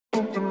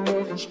Metro!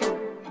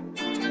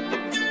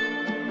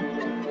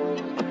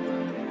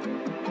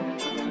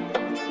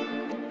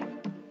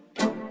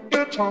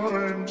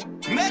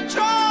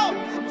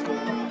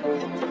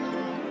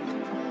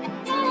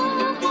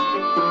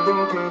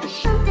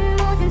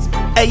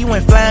 Hey, you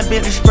went flying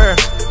Bentley spur.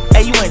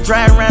 Hey, you went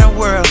driving around the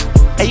world.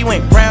 Hey, you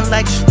went brown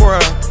like a squirrel.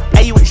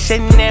 Hey, you went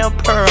Chanel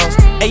pearls.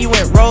 Hey, you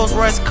went Rolls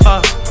Royce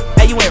car.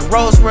 Hey, you went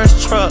Rolls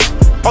Royce truck.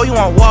 Oh, you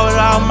wanna walk with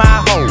all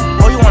my hoes.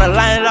 Oh, you wanna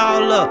line it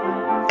all up.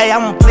 Hey,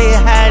 I'm gonna play it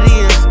how it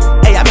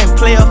is. Hey, I've been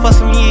playing for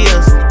some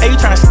years. Hey, you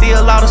tryna steal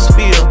all the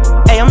spill.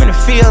 Hey, I'm in the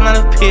field, not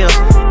a pill.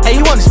 Hey,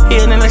 you wanna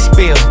spill, then let's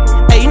spill.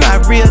 Hey, you know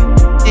how real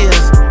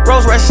is.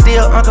 Rolls Royce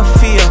still, Uncle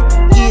Phil.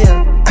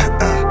 Yeah.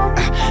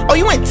 Oh,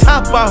 you went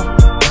top off.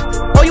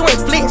 Oh, you went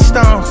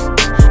Flintstones.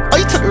 Oh,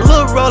 you took the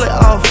little roller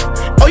off.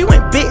 Oh, you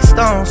went big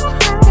stones.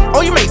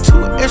 Oh, you made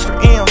 2 extra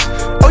M's.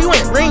 Oh, you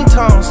went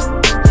ringtones.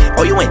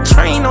 Oh, you went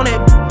train on that.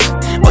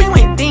 Oh, you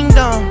went ding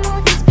dong.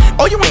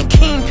 Oh, you went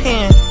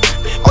kingpin.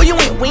 Oh, you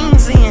went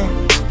wings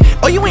in.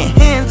 Oh, you went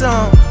hands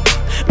on.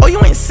 Oh, you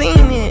went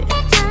seen it.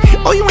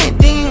 Oh, you went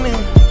demon.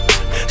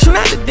 Shoot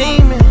out the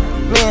demon,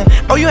 man.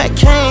 Oh, you had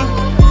Kane,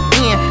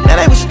 man. Now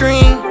they was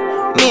string,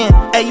 man.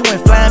 Hey, you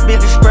went flying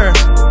Bentley spur.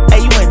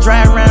 Hey, you went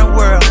driving around the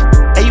world.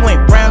 Hey, you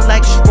went brown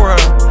like a squirrel.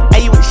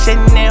 Hey, you went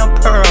Chanel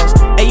pearls.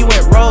 Hey, you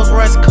went Rolls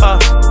Royce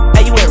car.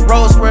 Hey, you went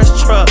Rolls Royce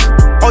truck.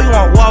 Oh, you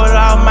wanna walk with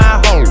all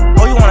my hoes.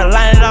 Oh, you wanna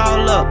line it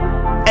all up.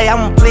 Hey,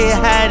 I'm gonna play it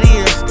how it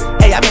is.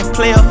 Hey, I've been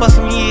playing for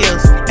some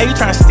years. Hey, you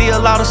tryna steal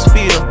all the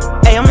spill.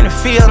 Hey, I'm in the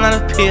field, not a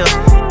pill.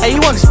 Hey,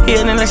 you wanna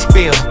spill, then let's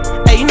spill.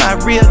 Hey, you know how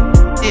real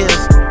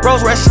is.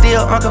 Rolls Royce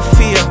still, Uncle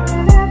Phil.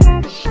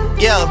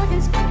 Yeah,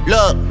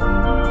 look.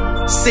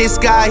 Six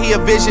guy, he a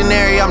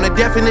visionary. I'm the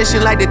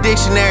definition like the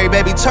dictionary.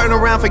 Baby, turn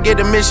around, forget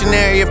the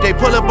missionary. If they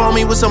pull up on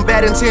me with some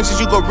bad intentions,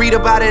 you go read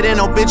about it in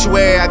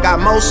obituary. I got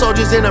more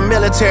soldiers in the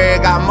military.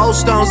 I got more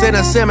stones in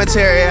a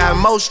cemetery. I have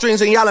more strings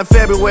than y'all in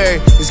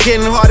February. It's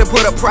getting hard to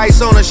put a price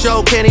on a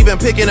show. Can't even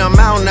pick an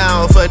amount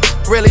now. If a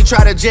really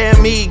try to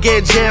jam me,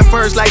 get jammed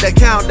first like the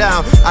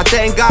countdown. I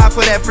thank God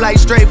for that flight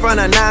straight from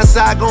the 9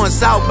 side going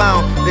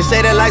southbound. They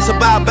say that life's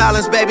about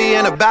balance, baby,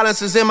 and the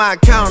balance is in my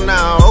account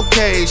now.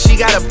 Okay, she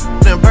got a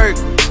Burke.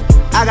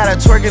 I got her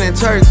twerking in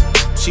Turks.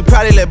 She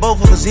probably let both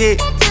of us hit.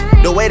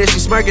 The way that she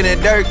smirking in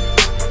dirt.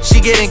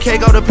 She getting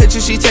cake on the picture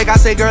she take. I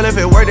say, girl, if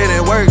it worked, it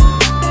didn't work.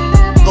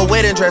 Go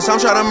wedding dress, I'm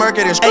tryna murk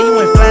it and Hey, you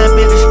went flying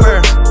Bentley spur.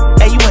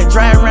 Hey, you went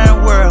driving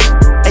around the world.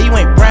 Hey, you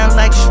went brown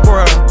like a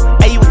squirrel.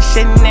 Hey, you went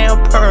Chanel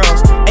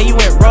pearls. Hey, you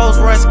went Rolls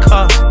Royce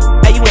car.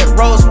 Hey, you went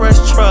Rolls Royce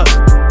truck.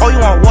 Oh,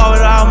 you wanna walk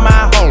with all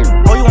my hoes.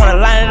 Oh, you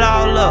wanna line it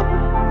all up.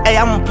 Hey,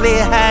 I'm gonna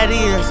play it how it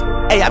is.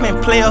 Hey, I've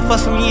been playing for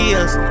some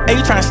years. Hey,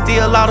 you tryna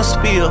steal all the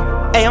spill.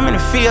 Hey, I'm in the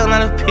field,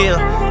 not a pill.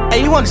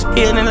 Hey, you wanna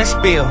spill, then let's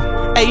spill.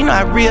 Hey, you know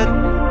how real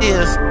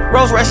is.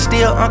 Rolls Royce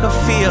still, Uncle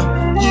Phil.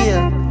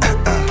 Yeah.